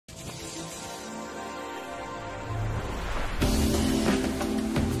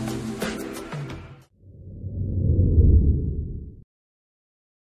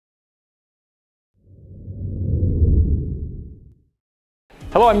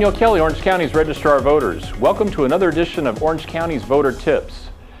Hello, I'm Neil Kelly, Orange County's Registrar of Voters. Welcome to another edition of Orange County's Voter Tips.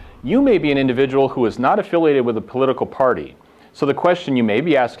 You may be an individual who is not affiliated with a political party. So the question you may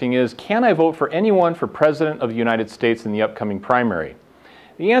be asking is, can I vote for anyone for President of the United States in the upcoming primary?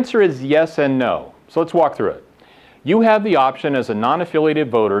 The answer is yes and no. So let's walk through it. You have the option as a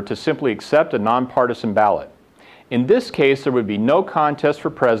non-affiliated voter to simply accept a nonpartisan ballot. In this case, there would be no contest for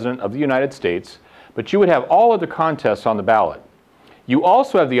President of the United States, but you would have all other contests on the ballot. You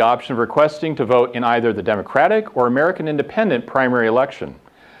also have the option of requesting to vote in either the Democratic or American Independent primary election.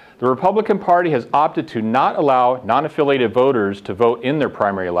 The Republican Party has opted to not allow non-affiliated voters to vote in their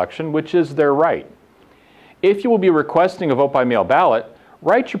primary election, which is their right. If you will be requesting a vote by mail ballot,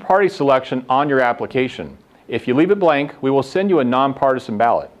 write your party selection on your application. If you leave it blank, we will send you a nonpartisan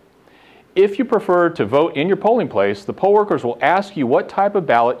ballot. If you prefer to vote in your polling place, the poll workers will ask you what type of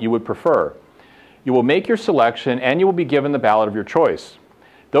ballot you would prefer. You will make your selection and you will be given the ballot of your choice.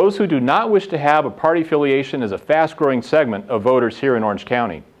 Those who do not wish to have a party affiliation is a fast-growing segment of voters here in Orange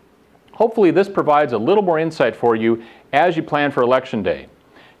County. Hopefully this provides a little more insight for you as you plan for Election Day.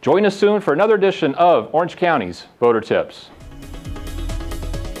 Join us soon for another edition of Orange County's Voter Tips.